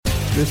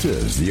This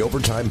is the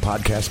Overtime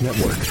Podcast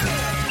Network.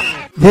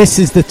 This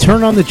is the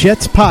Turn on the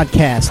Jets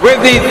podcast.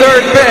 With the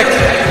third pick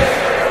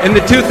in the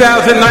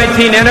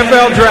 2019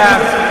 NFL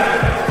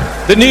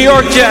Draft, the New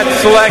York Jets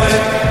select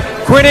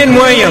Quinnen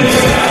Williams,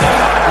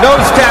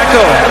 nose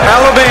tackle,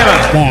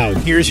 Alabama. Now,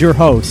 here's your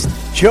host,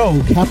 Joe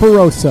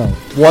Caporoso.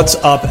 What's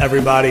up,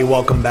 everybody?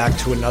 Welcome back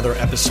to another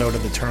episode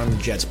of the Turn on the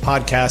Jets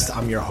podcast.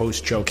 I'm your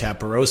host, Joe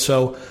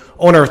Caporoso,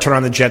 owner of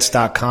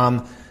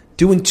TurnOnTheJets.com.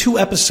 Doing 2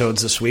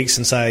 episodes this week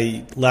since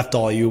I left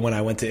all you when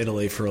I went to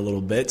Italy for a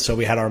little bit. So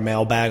we had our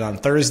mailbag on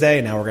Thursday,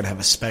 and now we're going to have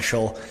a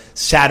special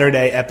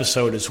Saturday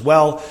episode as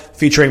well,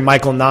 featuring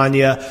Michael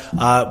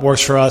Nania.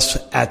 Works for us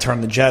at Turn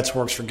on the Jets,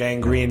 works for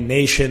Gangrene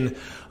Nation,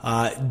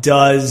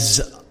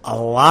 does a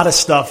lot of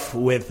stuff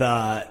with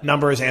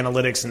numbers,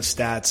 analytics, and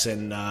stats,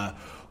 and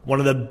one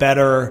of the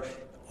better,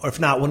 or if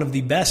not one of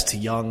the best,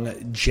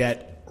 young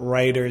Jet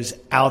writers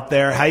out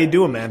there. How you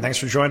doing, man? Thanks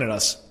for joining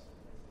us.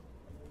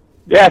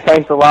 Yeah,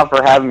 thanks a lot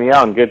for having me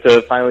on. Good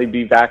to finally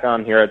be back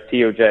on here at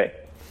TOJ.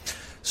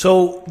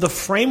 So the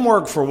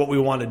framework for what we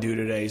want to do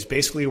today is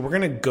basically we're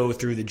going to go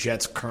through the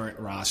Jets' current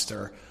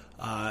roster,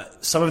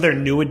 some of their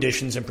new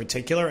additions in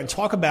particular, and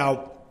talk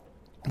about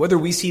whether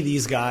we see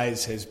these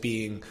guys as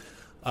being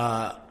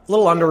a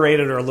little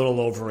underrated or a little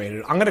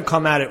overrated. I'm going to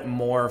come at it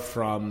more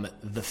from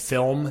the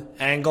film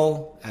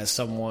angle as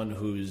someone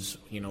who's,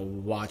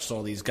 watched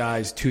all these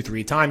guys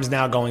 2-3 times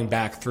now, going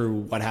back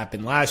through what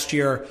happened last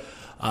year.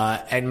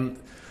 And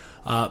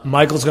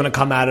Michael's going to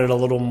come at it a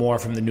little more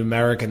from the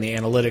numeric and the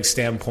analytics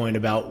standpoint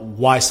about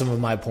why some of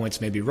my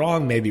points may be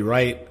wrong, may be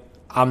right.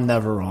 I'm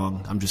never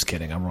wrong. I'm just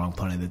kidding. I'm wrong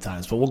plenty of the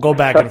times. But we'll go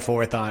back and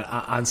forth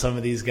on some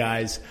of these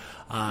guys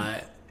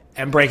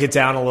and break it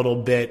down a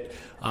little bit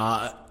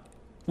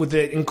with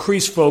the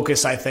increased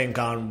focus, I think,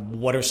 on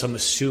what are some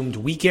assumed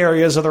weak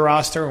areas of the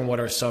roster and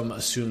what are some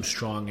assumed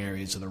strong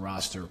areas of the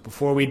roster.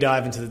 Before we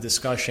dive into the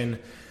discussion,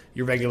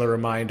 your regular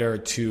reminder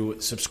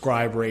to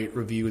subscribe, rate,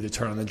 review the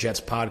Turn on the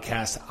Jets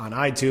podcast on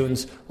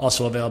iTunes.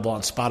 Also available on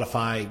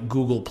Spotify,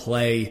 Google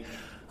Play.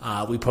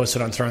 We post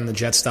it on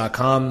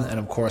TurnOnTheJets.com. And,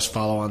 of course,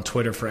 follow on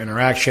Twitter for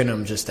interaction.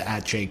 I'm just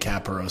at J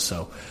Caporoso.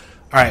 All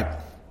right.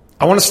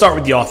 I want to start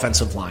with the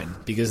offensive line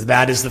because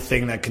that is the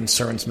thing that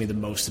concerns me the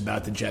most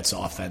about the Jets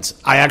offense.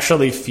 I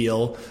actually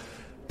feel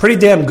pretty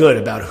damn good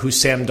about who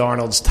Sam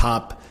Darnold's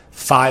top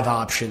 5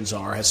 options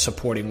are as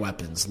supporting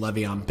weapons.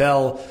 Le'Veon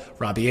Bell,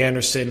 Robbie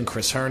Anderson,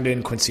 Chris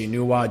Herndon, Quincy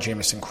Enunwa,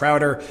 Jamison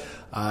Crowder.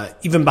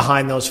 Even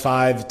behind those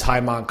 5,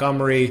 Ty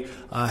Montgomery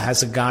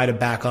has a guy to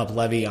back up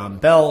Le'Veon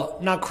Bell.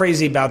 Not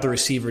crazy about the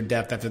receiver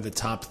depth after the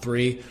top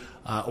 3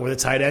 or the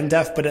tight end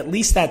depth, but at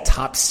least that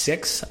top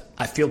 6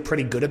 I feel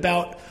pretty good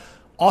about.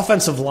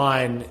 Offensive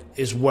line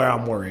is where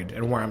I'm worried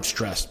and where I'm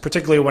stressed,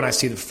 particularly when I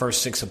see the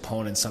first 6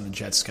 opponents on the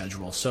Jets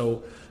schedule.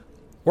 So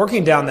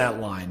working down that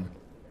line,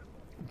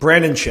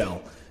 Brandon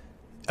Shell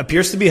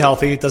appears to be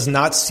healthy. It does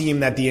not seem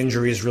that the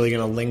injury is really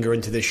going to linger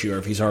into this year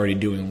if he's already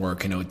doing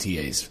work in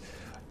OTAs.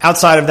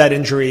 Outside of that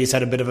injury, he's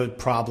had a bit of a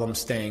problem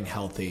staying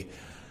healthy.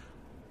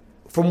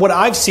 From what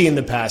I've seen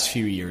the past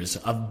few years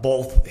of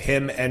both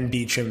him and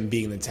Beachum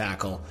being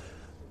the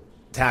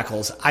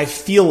tackles, I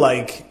feel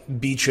like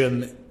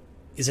Beachum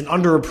is an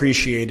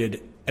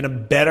underappreciated and a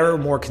better,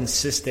 more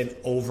consistent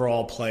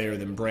overall player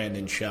than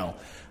Brandon Shell.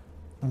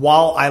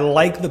 While I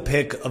like the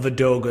pick of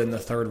Adoga in the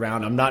 3rd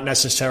round, I'm not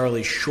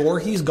necessarily sure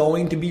he's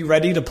going to be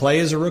ready to play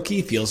as a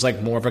rookie. Feels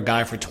like more of a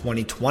guy for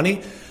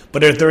 2020.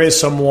 But if there is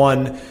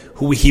someone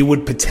who he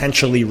would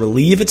potentially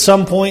relieve at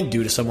some point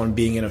due to someone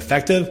being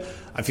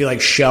ineffective, I feel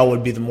like Shell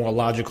would be the more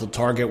logical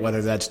target,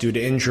 whether that's due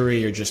to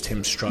injury or just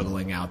him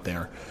struggling out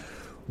there.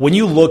 When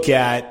you look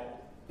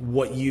at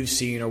what you've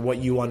seen or what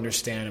you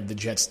understand of the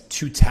Jets'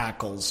 2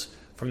 tackles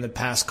from the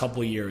past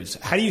couple of years,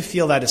 how do you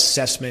feel that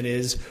assessment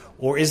is?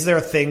 Or is there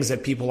things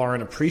that people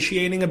aren't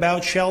appreciating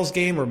about Shell's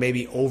game or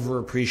maybe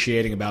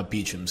over-appreciating about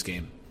Beachum's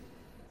game?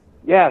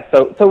 Yeah,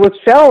 so with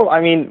Shell,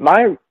 I mean,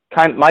 my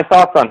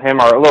thoughts on him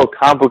are a little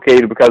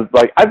complicated because,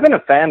 I've been a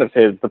fan of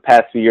his the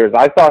past few years.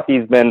 I thought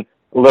he's been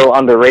a little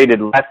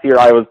underrated. Last year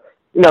I was,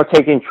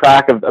 taking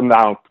track of the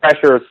amount of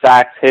pressure,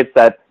 sacks, hits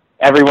that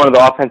every one of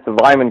the offensive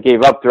linemen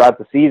gave up throughout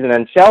the season.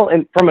 And Shell,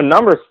 from a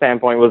numbers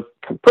standpoint, was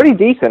pretty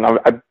decent.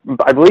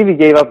 I believe he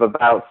gave up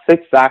about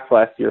 6 sacks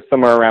last year,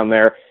 somewhere around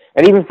there.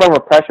 And even from a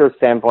pressure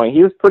standpoint,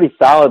 he was pretty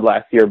solid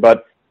last year.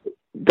 But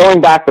going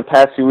back the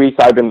past few weeks,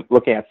 I've been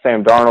looking at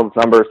Sam Darnold's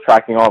numbers,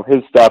 tracking all of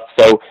his stuff.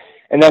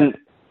 And then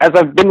as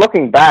I've been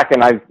looking back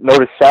and I've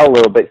noticed Shell a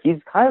little bit, he's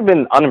kind of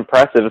been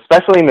unimpressive,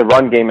 especially in the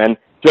run game. And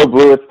Joe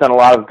Blewett's done a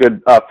lot of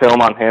good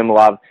film on him, a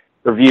lot of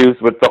reviews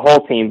with the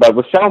whole team. But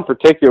with Shell in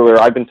particular,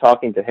 I've been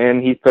talking to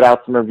him. He's put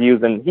out some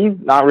reviews, and he's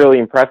not really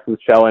impressed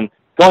with Shell. And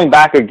going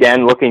back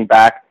again, looking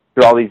back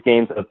through all these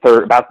games,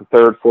 about the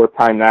 3rd, 4th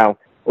time now,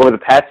 over the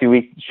past few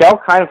weeks,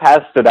 Shell kind of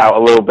has stood out a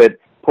little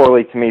bit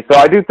poorly to me. So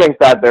I do think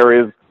that there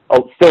is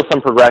still some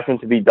progression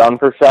to be done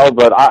for Shell,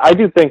 but I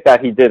do think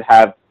that he did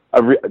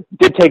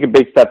take a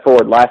big step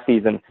forward last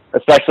season,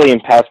 especially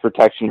in pass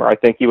protection, where I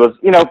think he was,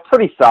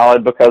 pretty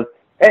solid because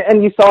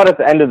And you saw it at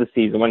the end of the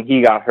season when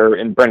he got hurt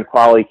and Brent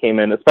Qualley came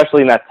in,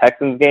 especially in that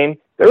Texans game.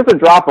 There was a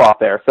drop-off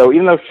there. So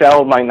even though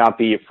Shell might not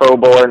be a Pro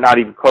Bowler, not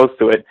even close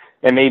to it,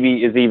 and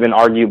maybe is even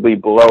arguably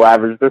below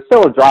average, there's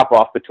still a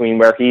drop-off between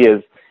where he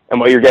is and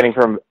what you're getting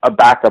from a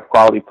backup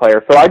quality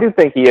player. So I do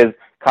think he is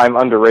kind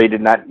of underrated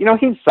in that,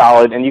 he's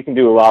solid and you can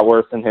do a lot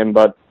worse than him,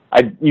 but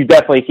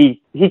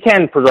he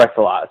can progress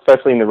a lot,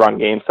 especially in the run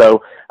game.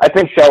 So I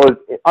think Shell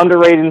is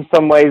underrated in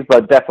some ways,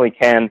 but definitely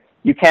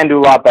you can do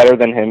a lot better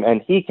than him,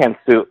 and he can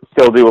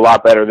still do a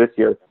lot better this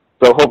year.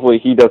 So hopefully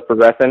he does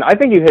progress. And I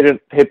think you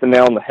hit the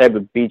nail on the head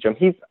with Beachum.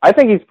 I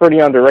think he's pretty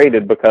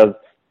underrated because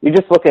you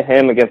just look at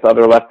him against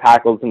other left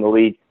tackles in the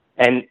league,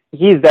 and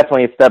he's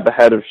definitely a step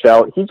ahead of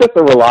Shell. He's just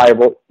a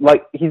reliable,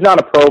 he's not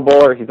a Pro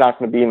Bowler, he's not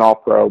going to be an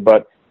All-Pro,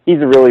 but he's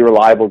a really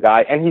reliable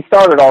guy. And he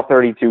started all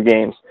 32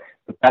 games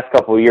the past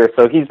couple of years,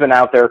 so he's been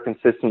out there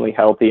consistently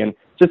healthy and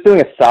just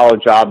doing a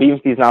solid job. Even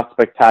if he's not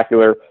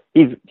spectacular,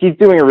 he's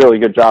doing a really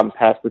good job in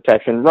pass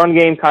protection. Run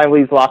game kind of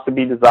leaves lots to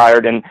be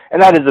desired, and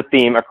that is a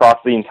theme across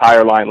the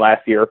entire line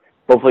last year.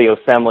 Hopefully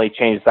Osemele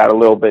changes that a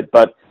little bit,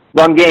 but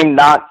run game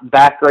not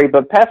that great,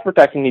 but pass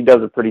protection he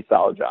does a pretty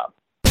solid job.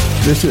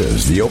 This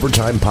is the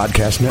Overtime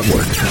Podcast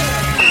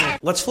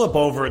Network. Let's flip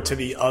over to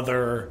the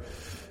other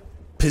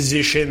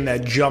position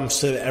that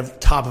jumps to the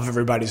top of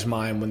everybody's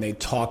mind when they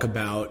talk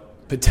about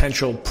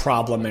potential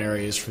problem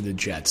areas for the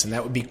Jets, and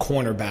that would be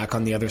cornerback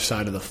on the other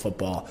side of the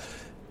football.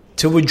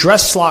 To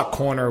address slot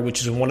corner,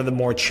 which is one of the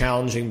more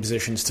challenging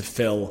positions to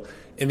fill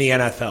in the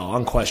NFL,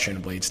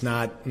 unquestionably. It's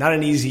not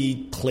an easy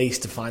place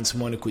to find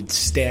someone who could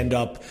stand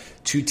up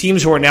to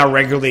teams who are now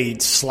regularly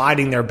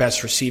sliding their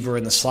best receiver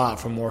in the slot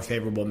for more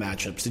favorable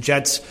matchups. The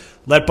Jets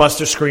let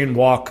Buster Skrine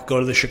walk,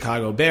 go to the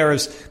Chicago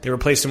Bears. They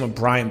replaced him with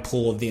Brian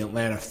Poole of the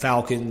Atlanta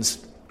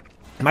Falcons.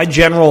 My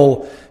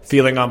general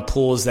feeling on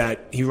Poole is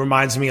that he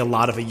reminds me a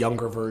lot of a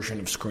younger version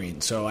of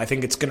Skrine. So I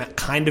think it's going to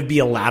kind of be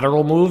a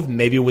lateral move,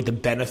 maybe with the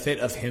benefit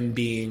of him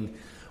being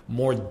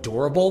more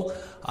durable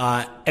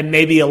and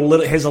maybe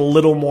has a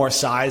little more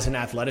size and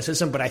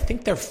athleticism, but I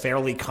think they're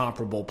fairly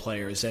comparable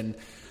players. And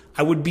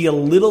I would be a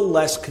little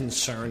less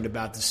concerned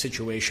about the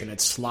situation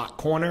at slot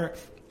corner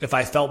if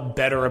I felt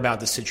better about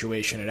the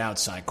situation at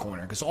outside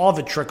corner, because all of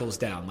it trickles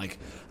down.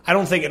 I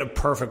don't think in a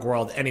perfect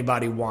world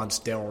anybody wants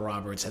Darryl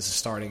Roberts as a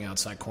starting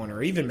outside corner,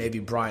 or even maybe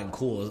Brian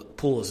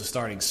Poole as a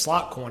starting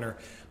slot corner,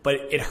 but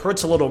it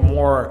hurts a little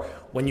more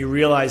when you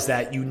realize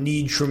that you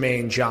need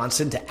Trumaine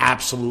Johnson to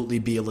absolutely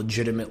be a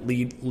legitimate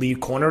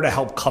lead corner to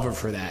help cover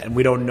for that. And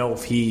we don't know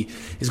if he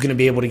is going to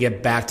be able to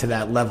get back to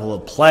that level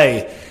of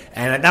play.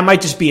 And that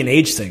might just be an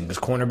age thing, because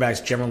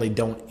cornerbacks generally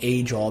don't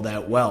age all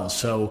that well.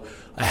 So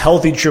a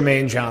healthy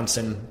Trumaine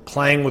Johnson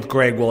playing with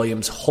Greg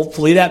Williams,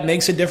 hopefully that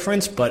makes a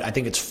difference, but I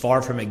think it's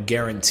far from a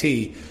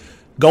guarantee.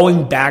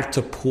 Going back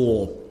to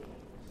Poole,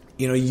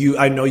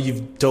 I know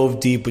you've dove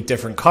deep with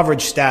different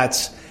coverage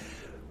stats.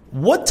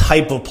 What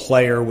type of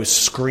player was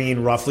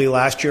Skrine roughly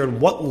last year,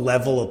 and what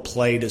level of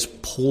play does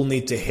Poole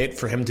need to hit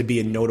for him to be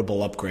a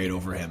notable upgrade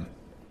over him?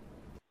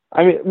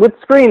 I mean, with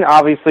Skrine,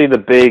 obviously the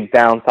big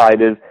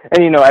downside is,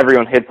 and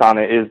everyone hits on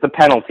it, is the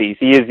penalties.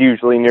 He is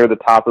usually near the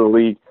top of the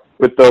league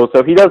with those,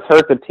 so he does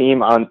hurt the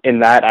team in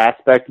that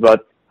aspect,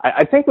 but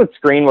I think with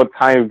Skrine, what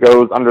kind of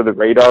goes under the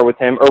radar with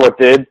him, or what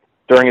did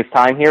during his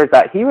time here, is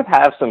that he would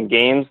have some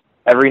games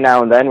every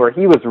now and then where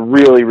he was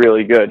really,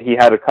 really good. He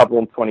had a couple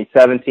in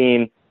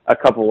 2017, a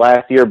couple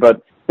last year,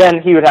 but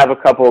then he would have a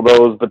couple of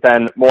those, but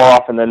then more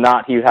often than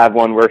not, he would have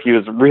one where he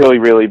was really,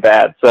 really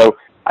bad. So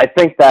I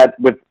think that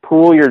with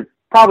Poole, you're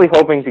probably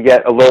hoping to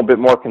get a little bit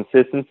more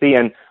consistency,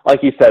 and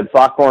like you said,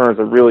 slot corner is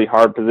a really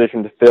hard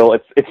position to fill.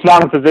 It's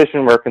not a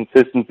position where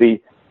consistency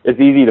is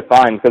easy to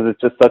find because it's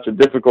just such a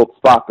difficult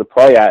spot to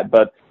play at,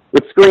 but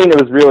with Skrine, it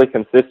was really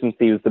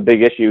consistency was the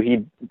big issue.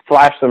 He'd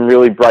flash some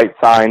really bright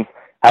signs,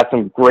 have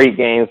some great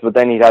games, but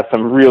then he'd have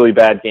some really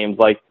bad games,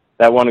 like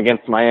that one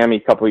against Miami a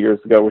couple of years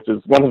ago, which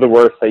is one of the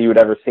worst that you would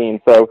ever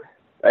seen. So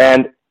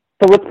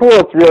with Poole,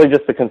 it's really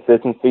just the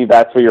consistency.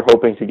 That's what you're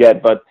hoping to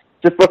get. But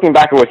just looking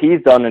back at what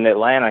he's done in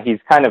Atlanta, he's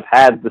kind of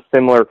had the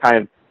similar kind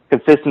of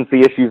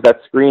consistency issues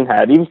that Skrine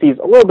had. Even if he's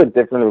a little bit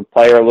different of a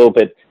player, a little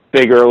bit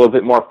bigger, a little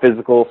bit more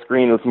physical,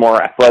 Skrine was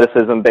more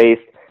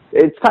athleticism-based.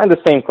 It's kind of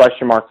the same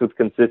question marks with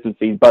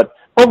consistency, but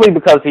hopefully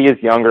because he is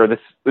younger, this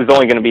is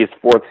only going to be his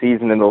fourth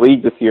season in the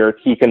league this year,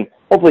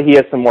 hopefully he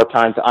has some more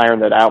time to iron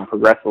that out and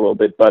progress a little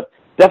bit, but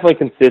definitely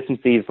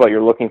consistency is what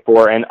you're looking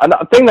for. And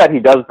a thing that he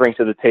does bring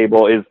to the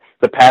table is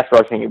the pass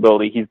rushing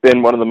ability. He's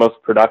been one of the most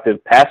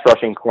productive pass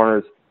rushing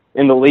corners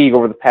in the league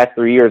over the past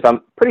 3 years.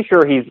 I'm pretty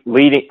sure he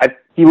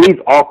leads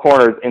all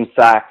corners in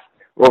sacks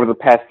over the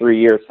past 3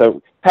 years.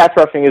 So pass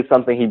rushing is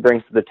something he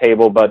brings to the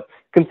table, but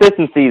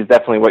consistency is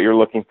definitely what you're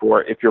looking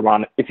for if you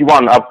want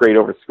an upgrade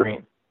over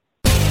Skrine.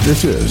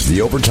 This is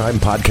the Overtime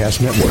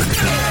Podcast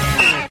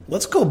Network.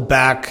 Let's go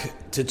back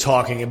to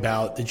talking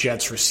about the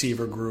Jets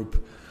receiver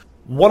group.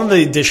 One of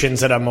the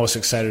additions that I'm most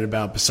excited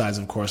about, besides,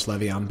 of course,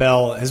 Le'Veon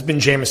Bell, has been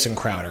Jamison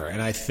Crowder.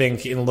 And I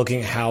think in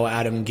looking how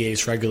Adam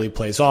Gase regularly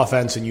plays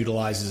offense and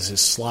utilizes his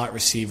slot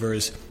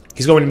receivers,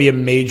 he's going to be a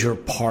major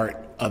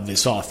part of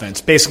this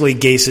offense. Basically,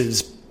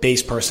 Gase's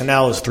base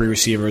personnel is 3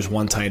 receivers,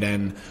 1 tight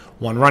end,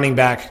 1 running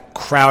back.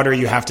 Crowder,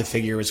 you have to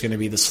figure, is going to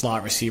be the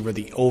slot receiver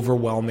the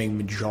overwhelming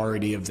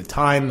majority of the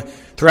time.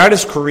 Throughout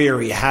his career,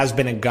 he has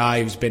been a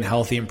guy who's been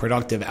healthy and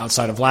productive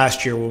outside of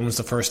last year, when was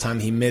the first time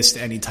he missed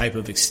any type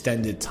of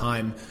extended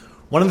time.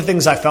 One of the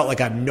things I felt like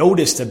I've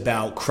noticed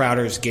about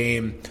Crowder's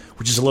game,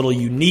 which is a little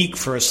unique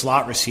for a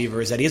slot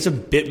receiver, is that he has a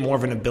bit more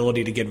of an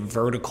ability to get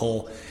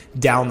vertical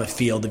down the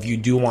field if you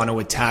do want to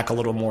attack a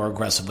little more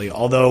aggressively.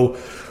 Although,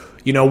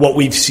 what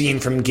we've seen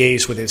from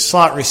Gase with his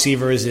slot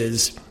receivers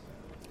is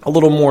a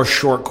little more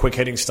short,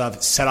 quick-hitting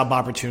stuff, set up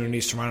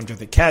opportunities to run after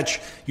the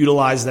catch,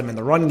 utilize them in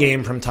the run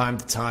game from time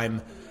to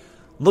time.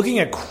 Looking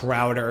at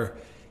Crowder,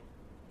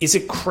 is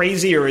it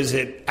crazy or is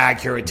it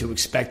accurate to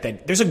expect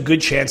that there's a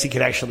good chance he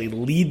could actually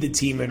lead the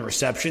team in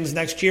receptions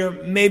next year?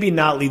 Maybe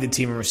not lead the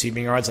team in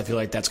receiving yards. I feel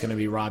like that's going to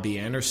be Robbie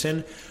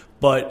Anderson.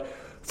 But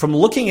from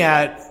looking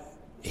at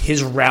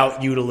his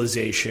route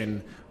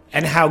utilization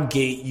and how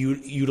Gate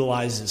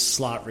utilizes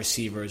slot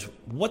receivers,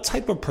 what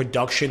type of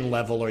production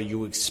level are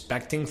you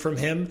expecting from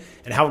him,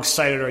 and how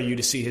excited are you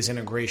to see his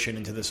integration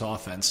into this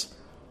offense?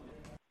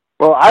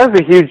 Well, I was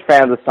a huge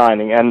fan of the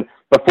signing, and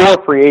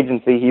before free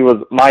agency, he was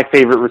my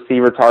favorite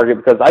receiver target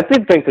because I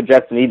did think the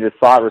Jets needed a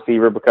slot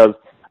receiver because,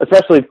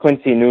 especially with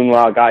Quincy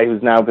Enunwa, a guy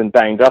who's now been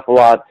banged up a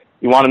lot,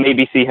 you want to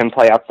maybe see him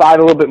play outside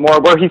a little bit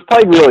more, where he's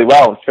played really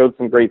well and showed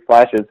some great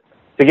flashes.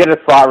 To get a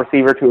slot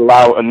receiver to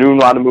allow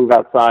Enunwa to move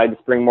outside, to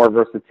bring more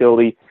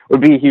versatility,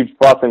 would be a huge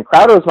plus. And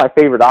Crowder was my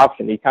favorite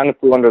option. He kind of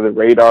flew under the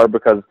radar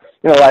because,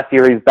 last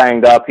year he's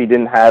banged up. He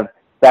didn't have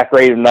that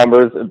great of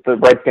numbers. The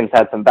Redskins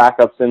had some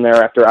backups in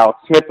there after Alex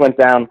Smith went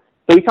down.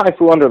 So he kind of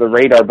flew under the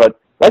radar. But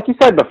like you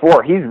said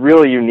before, he's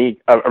really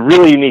unique, a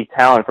really unique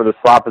talent for the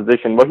slot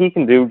position. What he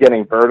can do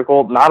getting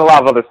vertical, not a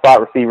lot of other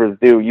slot receivers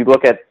do. You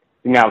look at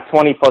the amount of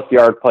 20-plus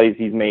yard plays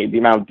he's made, the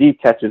amount of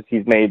deep catches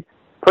he's made,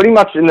 pretty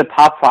much in the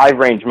top 5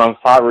 range among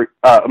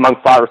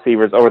slot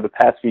receivers over the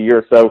past few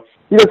years. So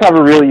he does have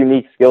a really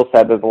unique skill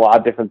set. There's a lot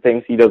of different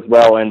things he does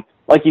well. And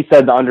like you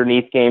said, the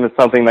underneath game is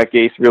something that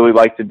Gase really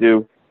liked to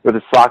do with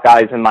his slot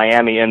guys in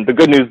Miami. And the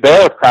good news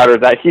there with Crowder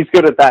is that he's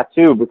good at that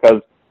too,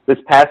 because this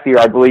past year,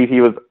 I believe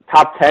he was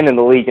top 10 in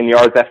the league in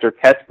yards after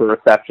catch per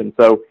reception.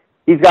 So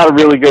he's got a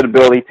really good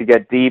ability to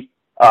get deep,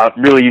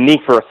 really unique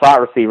for a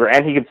slot receiver,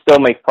 and he can still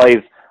make plays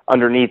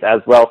underneath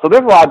as well. So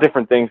there's a lot of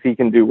different things he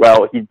can do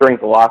well. He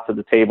brings a lot to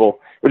the table,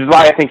 which is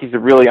why I think he's a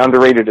really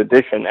underrated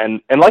addition.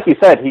 And like you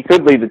said, he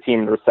could lead the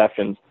team in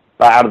receptions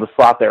out of the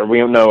slot there. We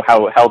don't know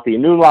how healthy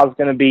Enunwa is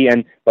going to be,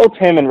 and both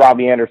him and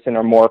Robbie Anderson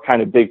are more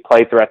kind of big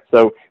play threats,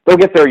 so they'll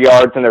get their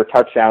yards and their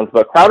touchdowns.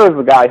 But Crowder is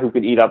the guy who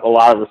could eat up a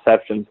lot of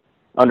receptions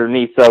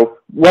underneath. So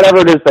whatever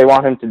it is they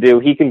want him to do,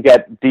 he can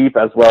get deep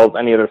as well as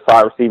any other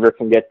slot receiver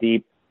can get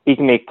deep. He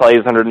can make plays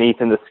underneath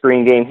in the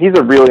screen game. He's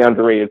a really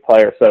underrated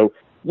player. So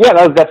yeah,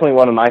 that was definitely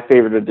one of my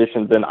favorite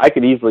additions, and I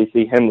could easily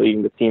see him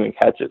leading the team in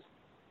catches.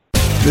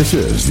 This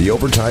is the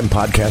Overtime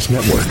Podcast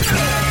Network.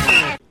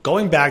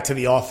 Going back to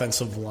the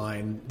offensive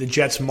line, the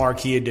Jets'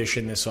 marquee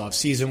addition this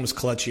offseason was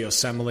Kelechi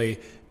Osemele,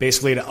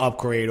 basically to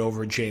upgrade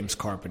over James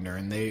Carpenter.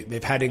 And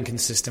they've had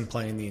inconsistent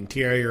play in the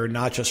interior,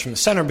 not just from the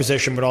center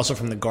position, but also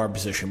from the guard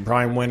position.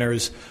 Brian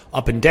Winters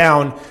up and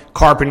down.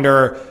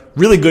 Carpenter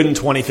really good in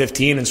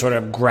 2015 and sort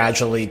of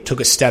gradually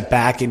took a step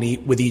back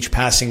with each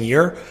passing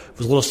year.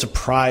 Was a little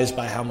surprised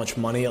by how much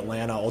money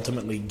Atlanta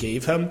ultimately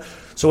gave him.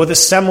 So with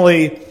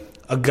Osemele,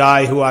 a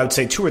guy who I would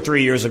say 2 or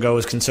 3 years ago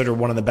was considered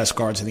one of the best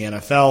guards in the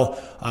NFL,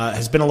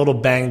 has been a little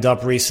banged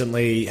up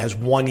recently, has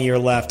 1 year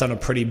left on a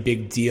pretty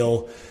big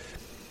deal.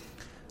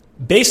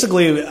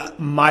 Basically,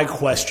 my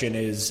question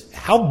is,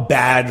 how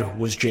bad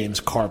was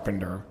James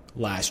Carpenter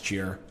last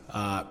year,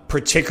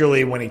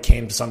 particularly when it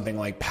came to something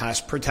like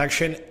pass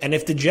protection? And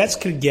if the Jets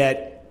could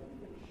get,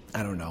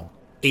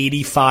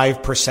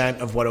 85%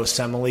 of what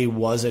Osemele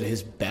was at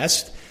his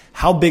best,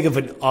 how big of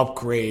an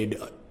upgrade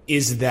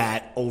is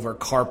that over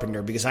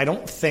Carpenter? Because I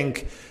don't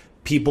think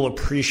people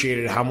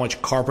appreciated how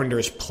much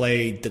Carpenter's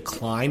play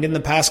declined in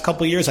the past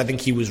couple of years. I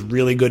think he was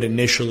really good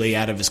initially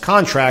out of his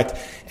contract,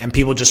 and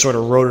people just sort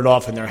of wrote it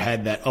off in their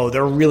head that,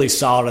 they're really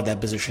solid at that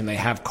position. They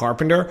have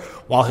Carpenter,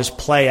 while his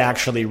play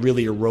actually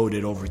really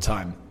eroded over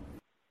time.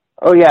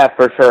 Oh, yeah,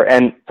 for sure.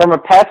 And from a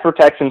pass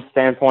protection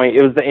standpoint,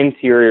 it was the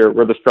interior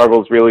where the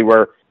struggles really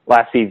were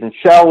last season.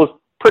 Shell was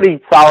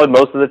pretty solid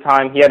most of the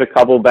time. He had a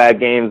couple bad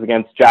games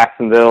against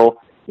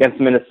Jacksonville, against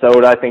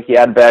Minnesota. I think he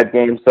had a bad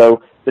game.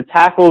 So the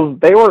tackles,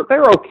 they were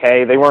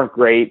okay. They weren't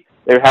great.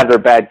 They had their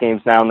bad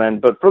games now and then.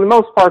 But for the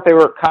most part, they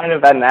were kind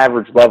of at an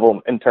average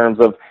level in terms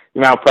of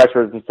the amount of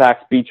pressures and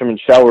sacks Beachum and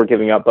Shell were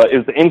giving up. But it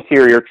was the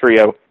interior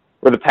trio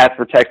where the pass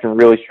protection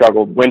really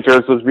struggled.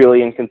 Winters was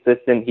really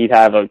inconsistent. He'd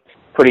have a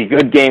pretty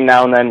good game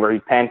now and then where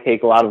he'd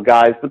pancake a lot of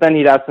guys. But then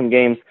he'd have some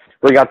games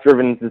where he got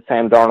driven into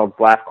Sam Darnold's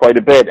lap quite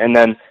a bit. And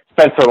then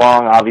Spencer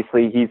Long,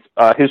 obviously,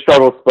 his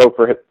struggles spoke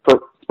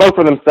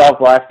for themselves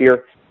last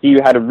year. He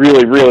had a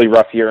really, really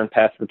rough year in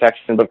pass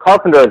protection. But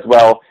Carpenter as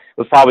well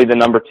was probably the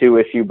number 2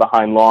 issue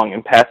behind Long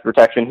in pass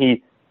protection.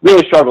 He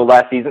really struggled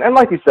last season. And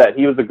like you said,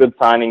 he was a good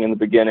signing in the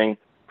beginning.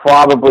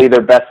 probably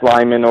their best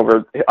lineman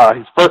over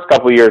his first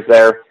couple of years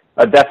there,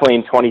 definitely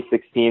in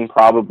 2016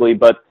 probably,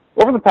 but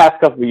over the past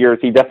couple of years,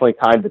 he definitely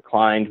kind of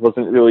declined,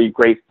 wasn't really a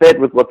great fit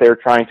with what they were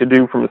trying to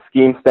do from a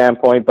scheme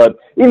standpoint, but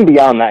even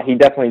beyond that, he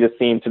definitely just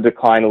seemed to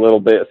decline a little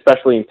bit,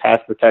 especially in pass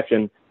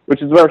protection,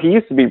 which is where he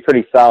used to be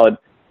pretty solid,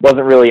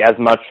 wasn't really as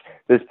much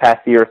this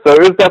past year. So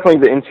it was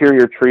definitely the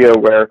interior trio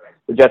where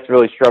the Jets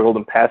really struggled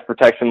in pass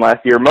protection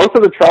last year. Most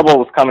of the trouble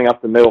was coming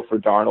up the middle for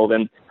Darnold,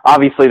 and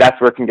obviously that's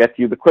where it can get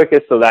to you the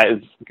quickest, so that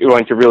is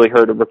going to really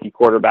hurt a rookie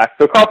quarterback.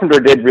 So Carpenter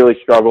did really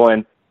struggle,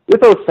 and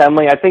with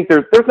Osemele, I think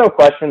there's no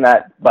question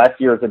that last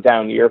year is a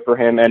down year for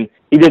him, and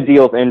he did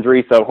deal with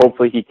injury, so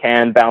hopefully he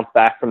can bounce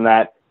back from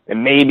that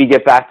and maybe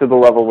get back to the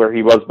level where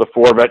he was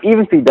before. But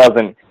even if he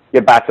doesn't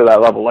get back to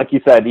that level, like you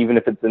said, even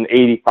if it's an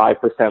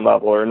 85%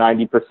 level or a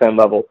 90%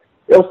 level,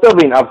 it'll still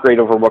be an upgrade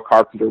over what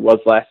Carpenter was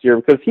last year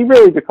because he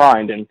really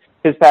declined, and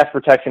his pass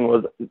protection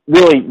was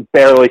really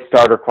barely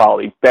starter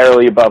quality,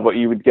 barely above what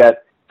you would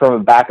get from a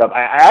backup.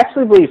 I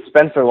actually believe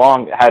Spencer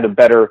Long had a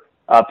better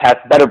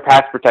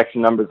pass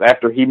protection numbers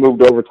after he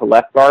moved over to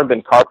left guard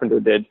than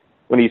Carpenter did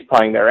when he's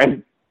playing there.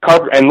 And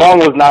Long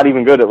was not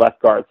even good at left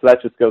guard, so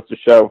that just goes to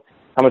show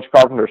how much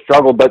Carpenter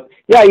struggled. But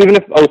yeah, even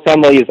if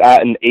Osemele is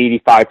at an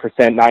 85%,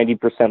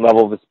 90%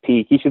 level of his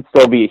peak, he should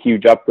still be a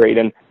huge upgrade.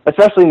 And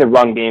especially in the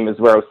run game is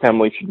where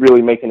Osemele should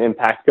really make an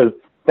impact because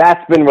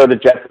that's been where the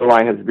Jets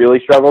line has really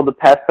struggled the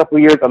past couple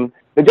of years.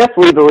 The Jets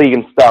lead the league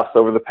in stuffs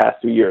over the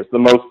past 2 years, the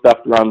most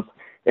stuffed runs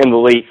in the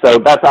league. So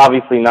that's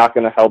obviously not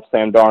going to help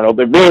Sam Darnold.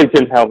 It really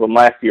didn't help him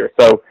last year.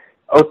 So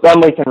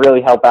Osemele can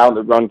really help out in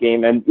the run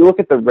game. And you look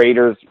at the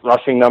Raiders'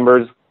 rushing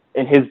numbers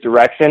in his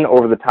direction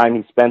over the time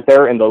he spent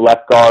there in the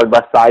left guard,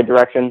 left side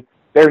direction.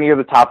 They're near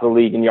the top of the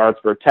league in yards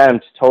per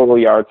attempt, total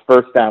yards,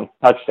 first down,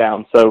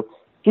 touchdown. So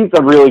he's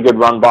a really good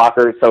run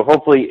blocker. So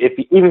hopefully,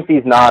 even if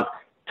he's not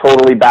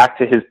totally back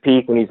to his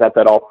peak when he's at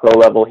that all-pro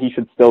level, he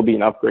should still be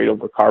an upgrade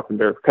over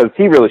Carpenter because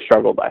he really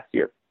struggled last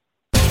year.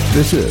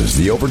 This is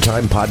the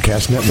Overtime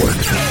Podcast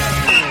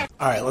Network.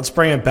 All right, let's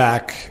bring it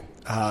back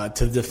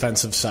to the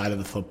defensive side of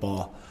the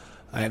football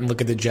and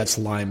look at the Jets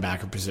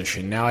linebacker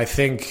position. Now, I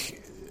think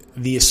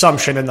the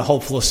assumption and the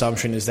hopeful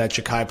assumption is that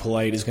Jachai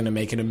Polite is going to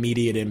make an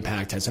immediate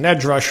impact as an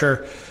edge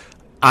rusher.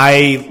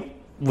 I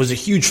was a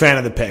huge fan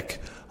of the pick,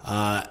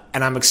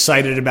 and I'm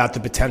excited about the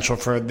potential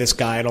for this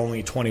guy at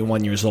only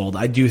 21 years old.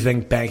 I do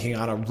think banking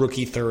on a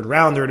rookie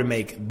third-rounder to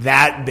make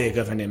that big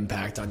of an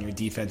impact on your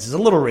defense is a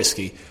little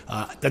risky.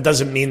 That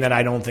doesn't mean that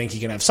I don't think he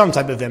can have some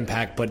type of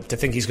impact, but to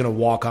think he's going to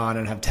walk on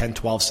and have 10,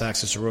 12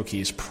 sacks as a rookie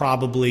is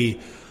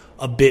probably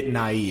a bit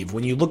naive.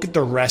 When you look at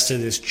the rest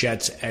of this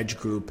Jets edge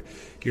group,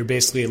 you're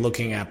basically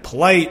looking at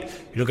Polite.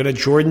 You're looking at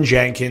Jordan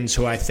Jenkins,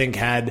 who I think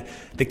had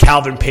the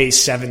Calvin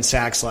Pace 7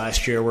 sacks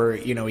last year, where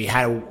he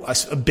had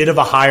a bit of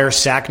a higher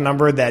sack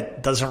number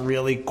that doesn't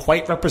really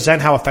quite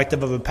represent how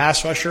effective of a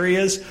pass rusher he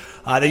is.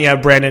 Then you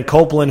have Brandon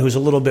Copeland, who's a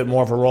little bit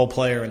more of a role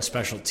player and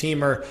special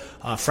teamer.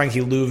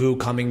 Frankie Louvu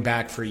coming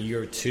back for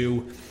year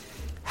 2.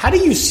 How do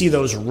you see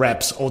those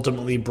reps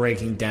ultimately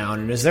breaking down?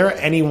 And is there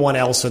anyone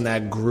else in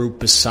that group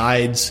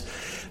besides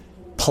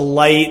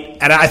Polite?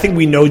 And I think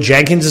we know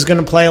Jenkins is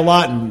going to play a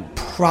lot and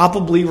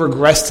probably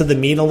regress to the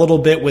mean a little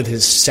bit with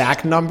his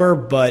sack number.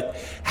 But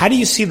how do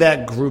you see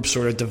that group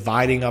sort of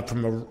dividing up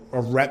from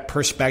a rep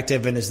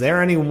perspective? And is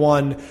there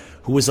anyone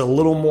who is a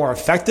little more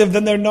effective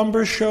than their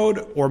numbers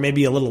showed or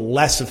maybe a little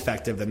less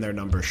effective than their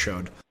numbers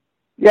showed?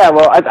 Yeah,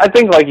 well, I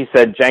think, like you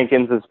said,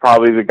 Jenkins is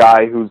probably the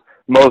guy who's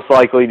most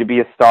likely to be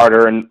a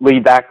starter and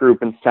lead that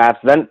group in snaps.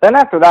 Then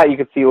after that, you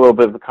could see a little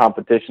bit of the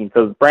competition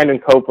because Brandon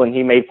Copeland,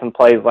 he made some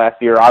plays last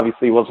year.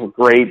 Obviously, he wasn't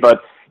great, but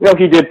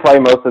he did play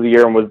most of the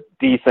year and was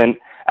decent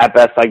at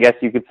best, I guess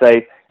you could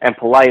say. And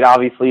Polite,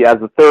 obviously, as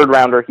a third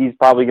rounder, he's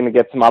probably going to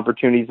get some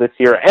opportunities this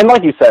year. And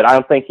like you said, I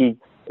don't think he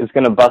is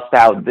going to bust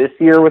out this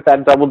year with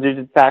that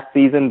double-digit sack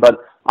season,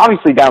 but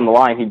obviously down the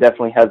line, he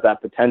definitely has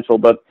that potential.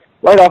 But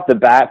right off the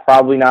bat,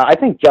 probably not. I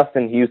think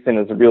Justin Houston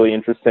is a really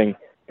interesting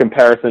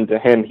comparison to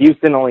him.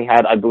 Houston only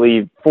had, I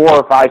believe, 4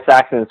 or 5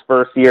 sacks in his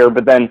first year,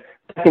 but then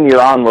second year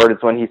onward is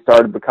when he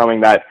started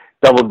becoming that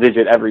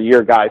double-digit every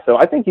year guy. So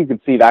I think you could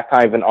see that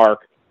kind of an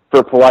arc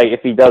for Polite if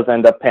he does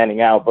end up panning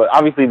out. But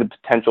obviously the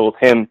potential with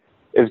him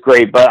is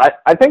great.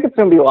 But I think it's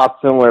going to be a lot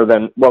similar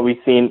than what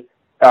we've seen,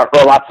 or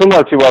a lot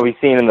similar to what we've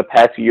seen in the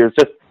past few years.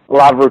 Just a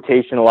lot of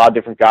rotation, a lot of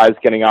different guys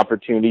getting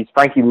opportunities.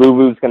 Frankie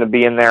Louvu is going to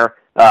be in there.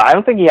 I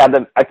don't think he had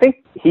them. I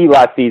think he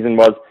last season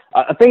was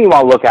a thing you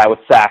want to look at with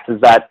sacks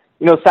is that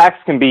sacks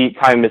can be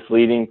kind of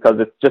misleading because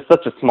it's just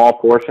such a small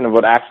portion of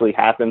what actually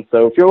happens.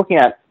 So if you're looking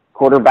at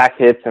quarterback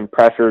hits and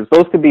pressures,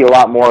 those could be a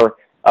lot more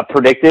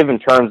predictive in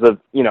terms of,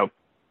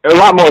 a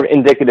lot more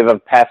indicative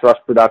of pass rush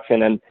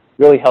production and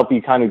really help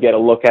you kind of get a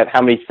look at how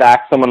many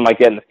sacks someone might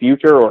get in the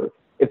future or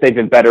if they've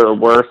been better or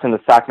worse in the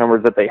sack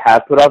numbers that they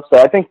have put up.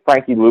 So I think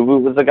Frankie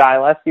Louvu was a guy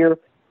last year.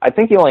 I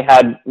think he only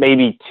had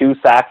maybe 2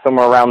 sacks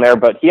somewhere around there,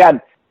 but he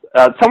had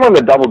somewhere in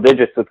the double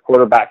digits with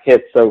quarterback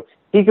hits. So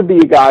he could be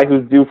a guy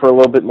who's due for a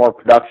little bit more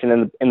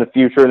production in the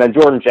future. And then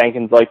Jordan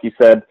Jenkins, like you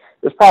said,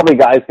 there's probably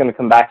guys going to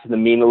come back to the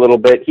mean a little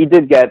bit. He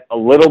did get a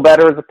little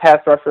better as a pass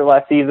rusher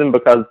last season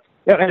because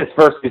in his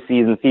first 2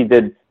 seasons, he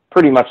did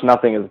pretty much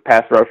nothing as a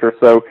pass rusher.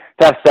 So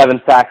to have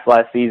 7 sacks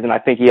last season, I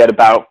think he had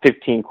about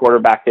 15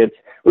 quarterback hits.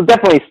 It was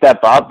definitely a step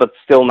up, but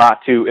still not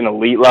to an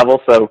elite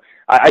level. So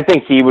I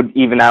think he would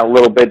even out a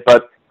little bit,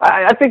 but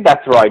I think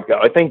that's where I'd go.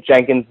 I think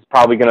Jenkins is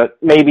probably going to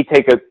maybe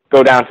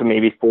go down to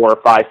maybe 4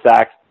 or 5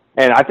 sacks.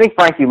 And I think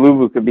Frankie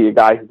Luvu could be a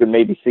guy who could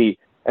maybe see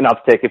an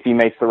uptick if he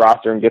makes the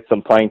roster and gets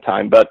some playing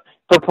time. But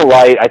for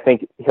Polite, I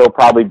think he'll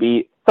probably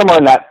be somewhere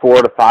in that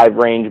 4 to 5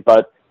 range,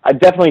 but I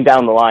definitely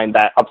down the line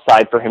that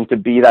upside for him to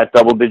be that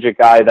double-digit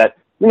guy that,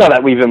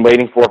 that we've been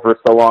waiting for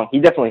so long. He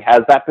definitely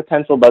has that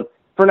potential, but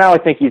for now I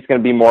think he's going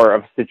to be more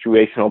of a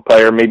situational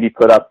player, maybe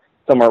put up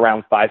somewhere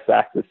around 5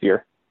 sacks this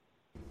year.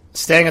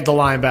 Staying at the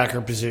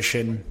linebacker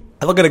position,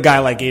 I look at a guy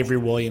like Avery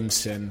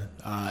Williamson.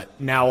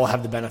 Now we'll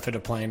have the benefit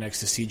of playing next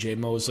to C.J.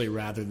 Mosley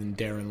rather than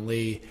Darren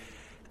Lee.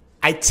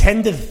 I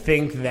tend to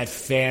think that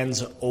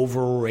fans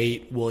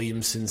overrate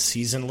Williamson's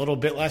season a little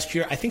bit last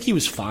year. I think he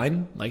was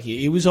fine. Like,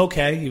 he was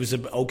okay. He was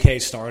an okay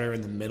starter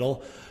in the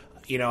middle.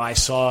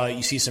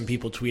 You see some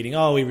people tweeting,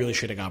 oh, he really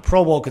should have got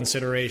Pro Bowl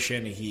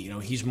consideration.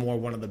 He's more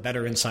one of the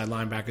better inside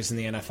linebackers in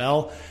the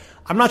NFL.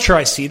 I'm not sure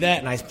I see that,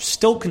 and I'm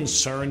still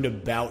concerned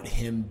about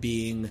him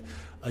being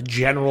a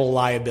general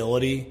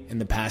liability in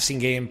the passing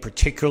game.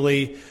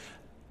 Particularly,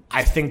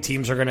 I think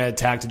teams are going to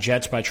attack the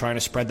Jets by trying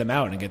to spread them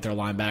out and get their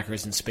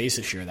linebackers in space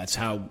this year. That's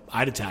how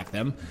I'd attack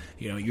them.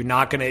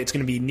 It's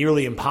going to be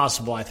nearly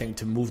impossible, I think,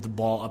 to move the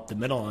ball up the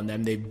middle on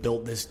them. They've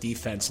built this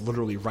defense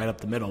literally right up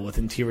the middle with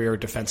interior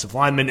defensive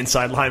linemen,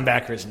 inside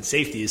linebackers, and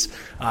safeties.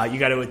 You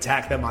got to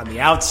attack them on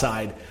the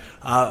outside.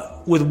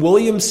 With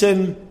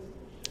Williamson,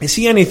 is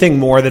he anything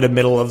more than a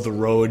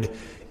middle-of-the-road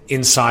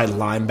inside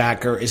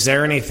linebacker? Is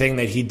there anything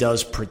that he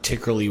does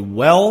particularly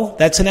well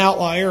that's an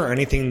outlier, or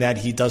anything that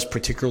he does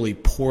particularly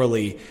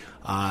poorly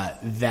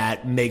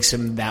that makes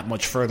him that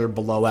much further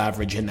below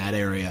average in that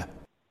area?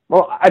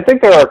 Well, I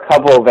think there are a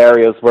couple of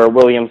areas where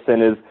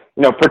Williamson is,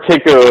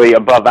 particularly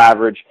above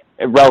average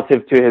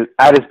relative to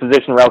his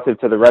position relative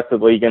to the rest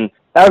of the league, and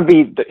that would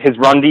be his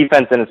run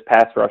defense and his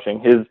pass rushing.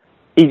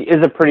 He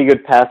is a pretty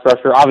good pass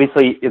rusher.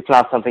 Obviously, it's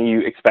not something you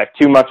expect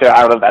too much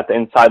out of at the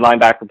inside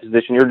linebacker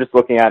position. You're just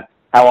looking at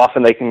how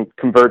often they can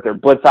convert their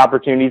blitz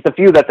opportunities, the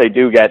few that they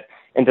do get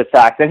into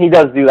sacks, and he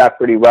does do that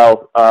pretty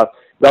well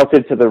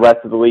relative to the rest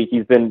of the league.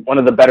 He's been one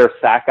of the better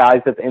sack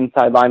guys at the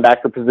inside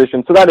linebacker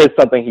position, so that is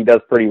something he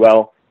does pretty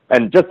well.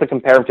 And just to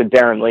compare him to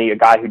Darren Lee, a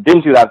guy who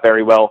didn't do that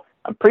very well,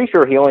 I'm pretty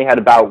sure he only had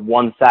about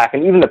 1 sack,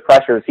 and even the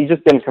pressures, he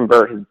just didn't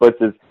convert his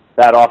blitzes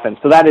that often.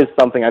 So that is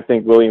something I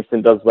think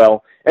Williamson does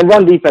well. And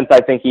run defense,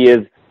 I think he is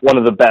one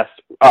of the best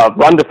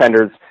run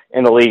defenders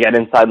in the league at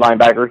inside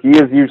linebacker. He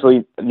is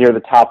usually near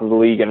the top of the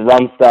league in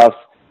run stuff,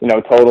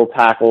 total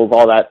tackles,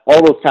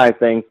 all those kind of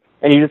things.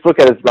 And you just look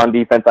at his run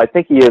defense, I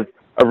think he is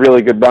a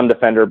really good run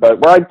defender.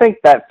 But where I think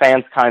that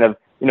fans kind of,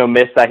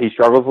 miss that he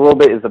struggles a little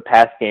bit is the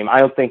pass game. I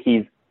don't think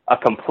he's a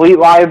complete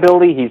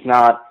liability. He's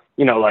not,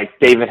 like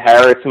David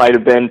Harris might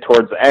have been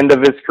towards the end of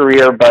his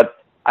career, but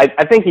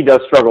I think he does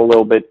struggle a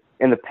little bit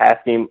in the pass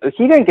game.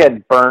 He didn't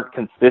get burnt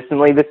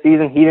consistently this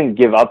season. He didn't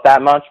give up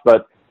that much,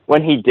 but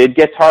when he did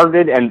get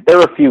targeted, and there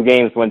were a few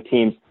games when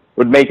teams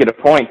would make it a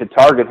point to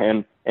target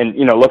him and,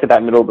 look at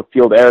that middle of the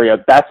field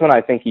area, that's when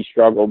I think he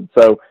struggled.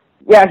 So,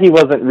 yeah, he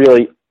wasn't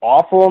really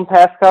awful in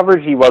pass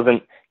coverage. He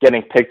wasn't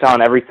getting picked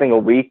on every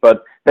single week,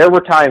 but there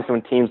were times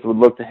when teams would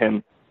look to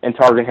him and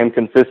target him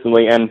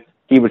consistently, and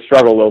he would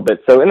struggle a little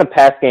bit. So in the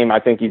pass game, I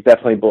think he's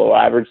definitely below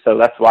average, so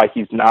that's why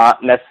he's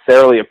not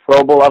necessarily a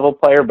Pro Bowl level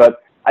player,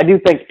 but I do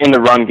think in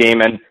the run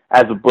game and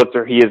as a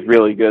blitzer, he is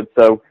really good.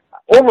 So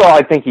overall,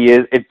 I think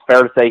it's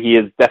fair to say he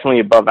is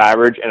definitely above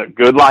average and a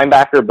good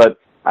linebacker, but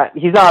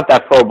he's not at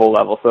that Pro Bowl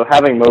level. So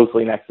having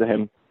Mosley next to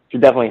him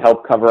should definitely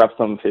help cover up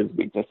some of his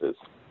weaknesses.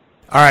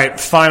 All right,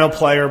 final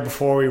player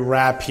before we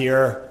wrap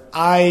here.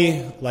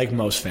 I, like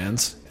most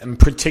fans, am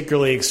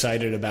particularly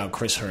excited about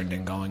Chris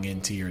Herndon going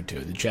into year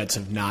 2. The Jets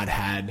have not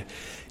had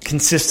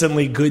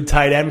consistently good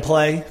tight end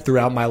play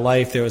throughout my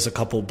life. There was a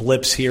couple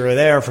blips here or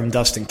there from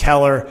Dustin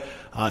Keller.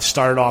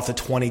 Started off the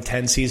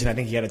 2010 season. I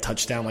think he had a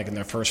touchdown like in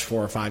their first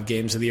 4 or 5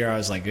 games of the year. I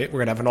was like, we're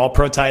going to have an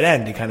all-pro tight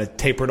end. He kind of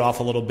tapered off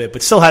a little bit,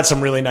 but still had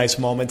some really nice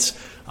moments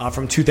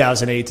from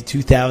 2008 to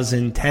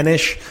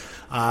 2010-ish.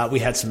 We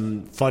had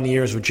some fun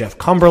years with Jeff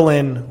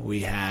Cumberland. We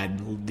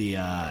had the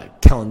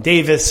Kellen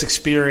Davis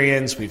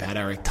experience. We've had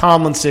Eric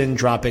Tomlinson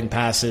dropping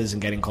passes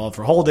and getting called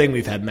for holding.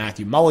 We've had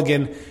Matthew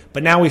Mulligan.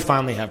 But now we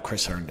finally have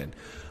Chris Herndon,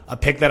 a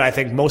pick that I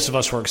think most of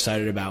us were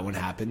excited about when it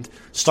happened.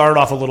 Started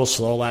off a little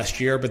slow last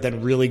year, but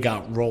then really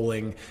got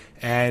rolling.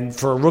 And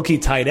for a rookie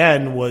tight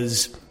end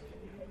was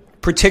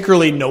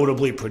particularly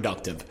notably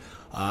productive.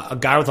 A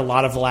guy with a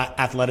lot of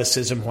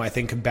athleticism who I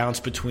think can bounce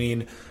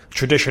between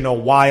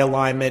traditional Y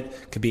alignment,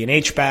 could be an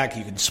H-back.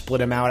 You can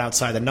split him out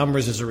outside the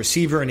numbers as a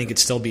receiver, and he could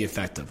still be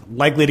effective.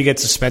 Likely to get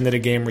suspended a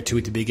game or 2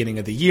 at the beginning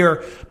of the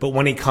year, but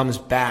when he comes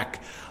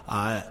back,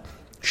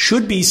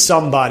 should be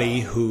somebody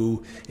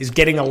who is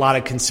getting a lot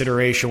of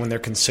consideration when they're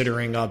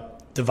considering a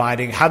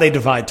how they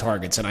divide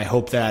targets. And I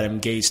hope that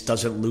Gase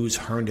doesn't lose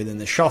Herndon in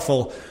the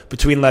shuffle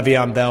between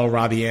Le'Veon Bell,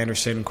 Robbie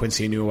Anderson,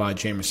 Quincy Enunwa,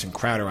 Jamison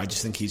Crowder. I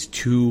just think he's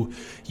too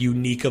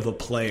unique of a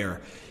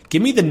player.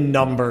 Give me the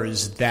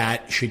numbers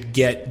that should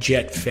get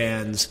Jet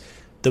fans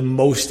the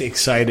most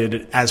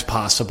excited as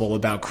possible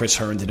about Chris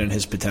Herndon and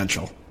his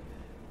potential.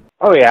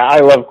 Oh, yeah, I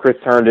love Chris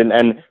Herndon.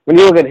 And when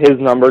you look at his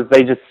numbers,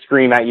 they just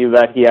scream at you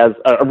that he has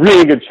a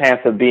really good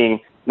chance of being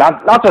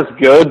not just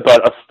good,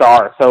 but a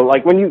star. So,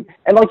 like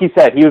you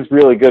said, he was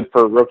really good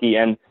for a rookie.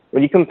 And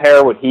when you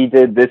compare what he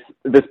did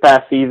this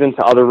past season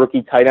to other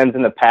rookie tight ends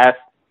in the past,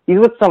 he's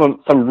with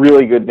some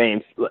really good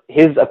names.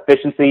 His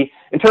efficiency,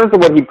 in terms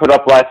of what he put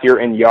up last year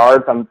in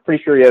yards, I'm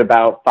pretty sure he had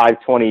about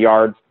 520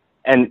 yards.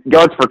 And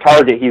yards per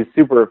target, he's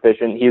super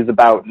efficient. He's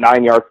about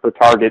 9 yards per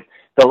target.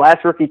 The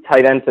last rookie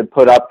tight end to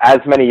put up as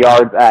many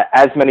yards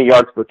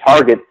per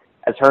target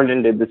as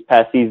Herndon did this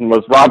past season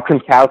was Rob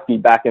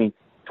Gronkowski back in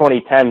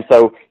 2010.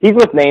 So he's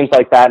with names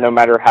like that no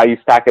matter how you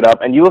stack it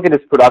up. And you look at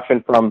his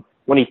production from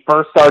when he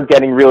first started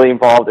getting really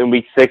involved in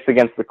Week 6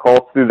 against the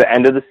Colts through the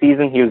end of the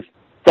season. He was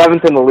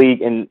 7th in the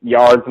league in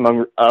yards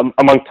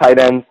among tight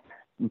ends.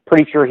 I'm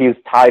pretty sure he was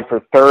tied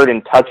for 3rd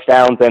in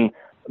touchdowns. And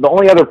the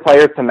only other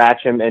players to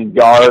match him in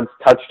yards,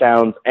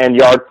 touchdowns, and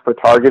yards per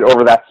target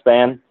over that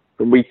span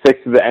from Week 6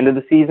 to the end of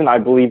the season, I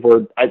believe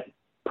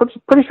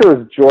pretty sure it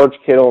was George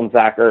Kittle and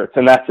Zach Ertz,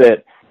 and that's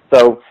it.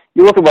 So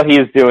you look at what he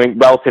is doing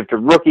relative to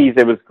rookies,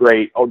 it was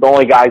great. The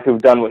only guys who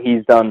have done what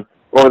he's done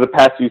over the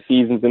past few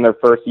seasons in their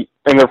first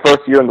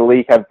year in the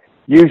league have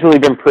usually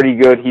been pretty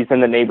good. He's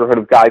in the neighborhood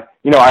of guys,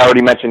 I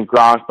already mentioned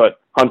Gronk, but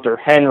Hunter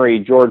Henry,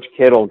 George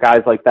Kittle,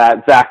 guys like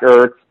that, Zach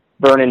Ertz,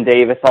 Vernon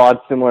Davis all had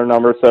similar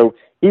numbers. So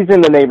he's in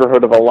the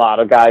neighborhood of a lot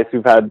of guys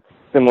who've had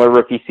similar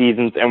rookie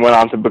seasons and went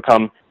on to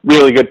become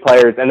really good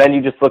players. And then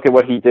you just look at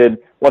what he did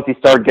once he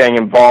started getting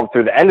involved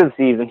through the end of the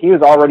season. He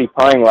was already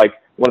playing like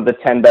one of the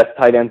 10 best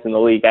tight ends in the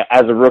league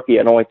as a rookie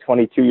at only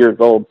 22 years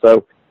old.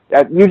 So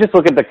you just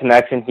look at the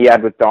connection he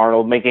had with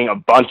Darnold, making a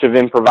bunch of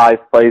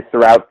improvised plays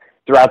throughout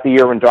the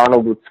year. When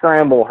Darnold would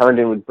scramble,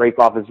 Herndon would break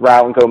off his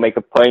route and go make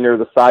a play near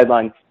the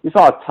sideline. You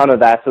saw a ton of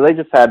that. So they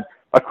just had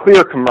a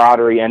clear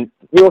camaraderie, and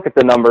you look at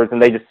the numbers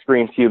and they just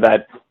scream to you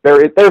that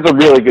there's a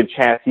really good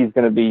chance he's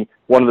going to be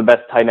one of the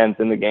best tight ends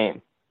in the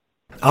game.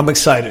 I'm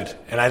excited,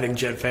 and I think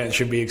Jet fans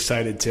should be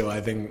excited too. I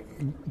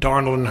think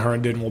Darnold and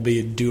Herndon will be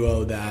a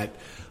duo that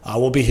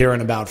we'll be hearing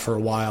about for a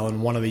while,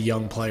 and one of the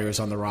young players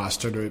on the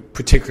roster to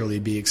particularly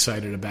be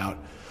excited about.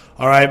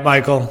 All right,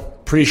 Michael,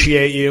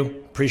 appreciate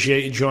you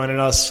joining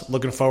us.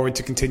 Looking forward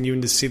to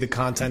continuing to see the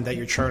content that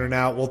you're churning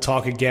out. We'll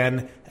talk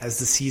again as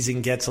the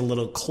season gets a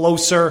little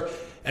closer.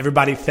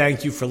 Everybody,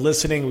 thank you for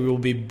listening. We will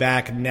be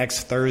back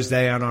next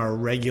Thursday on our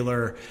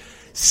regular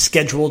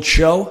scheduled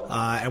show,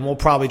 and we'll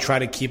probably try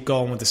to keep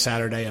going with the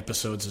Saturday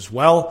episodes as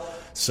well.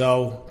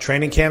 So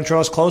training camp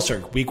draws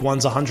closer. Week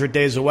 1's 100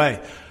 days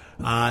away.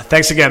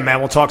 Thanks again, man.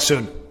 We'll talk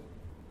soon.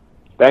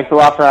 Thanks a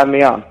lot for having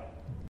me on.